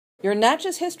Your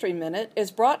Natchez History Minute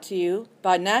is brought to you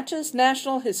by Natchez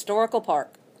National Historical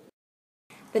Park.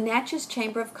 The Natchez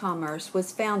Chamber of Commerce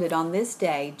was founded on this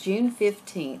day, June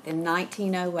 15th, in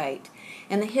 1908,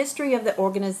 and the history of the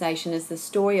organization is the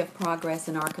story of progress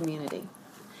in our community.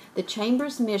 The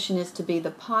Chamber's mission is to be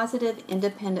the positive,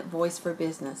 independent voice for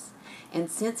business, and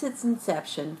since its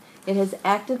inception, it has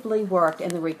actively worked in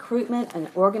the recruitment and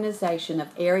organization of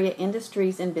area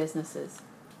industries and businesses.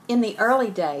 In the early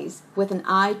days, with an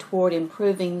eye toward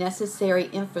improving necessary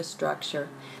infrastructure,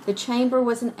 the Chamber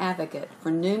was an advocate for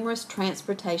numerous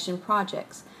transportation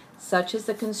projects, such as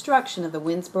the construction of the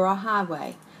Winnsboro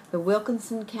Highway, the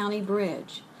Wilkinson County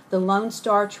Bridge, the Lone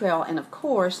Star Trail, and of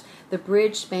course, the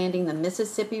bridge spanning the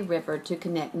Mississippi River to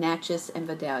connect Natchez and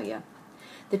Vidalia.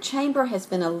 The Chamber has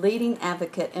been a leading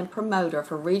advocate and promoter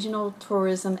for regional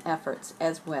tourism efforts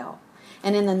as well.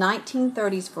 And in the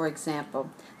 1930s, for example,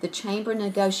 the Chamber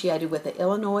negotiated with the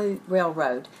Illinois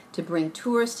Railroad to bring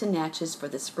tourists to Natchez for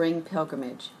the spring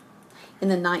pilgrimage. In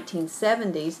the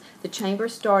 1970s, the Chamber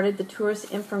started the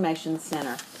Tourist Information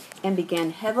Center and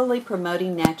began heavily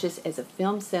promoting Natchez as a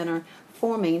film center,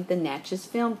 forming the Natchez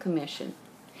Film Commission.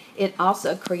 It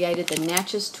also created the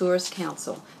Natchez Tourist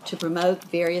Council to promote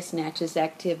various Natchez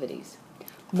activities.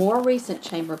 More recent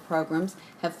Chamber programs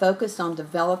have focused on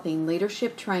developing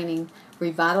leadership training,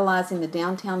 revitalizing the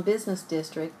downtown business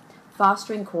district,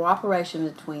 fostering cooperation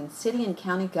between city and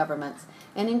county governments,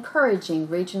 and encouraging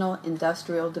regional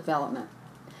industrial development.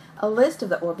 A list of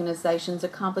the organization's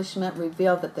accomplishments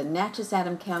revealed that the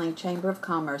Natchez-Adams County Chamber of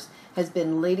Commerce has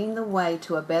been leading the way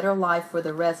to a better life for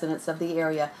the residents of the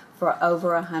area for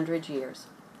over 100 years.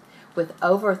 With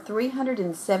over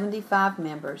 375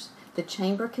 members, the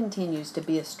Chamber continues to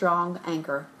be a strong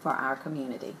anchor for our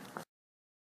community.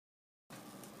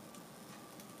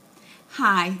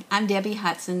 Hi, I'm Debbie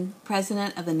Hudson,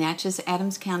 President of the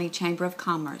Natchez-Adams County Chamber of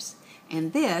Commerce,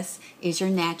 and this is your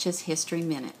Natchez History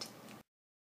Minute.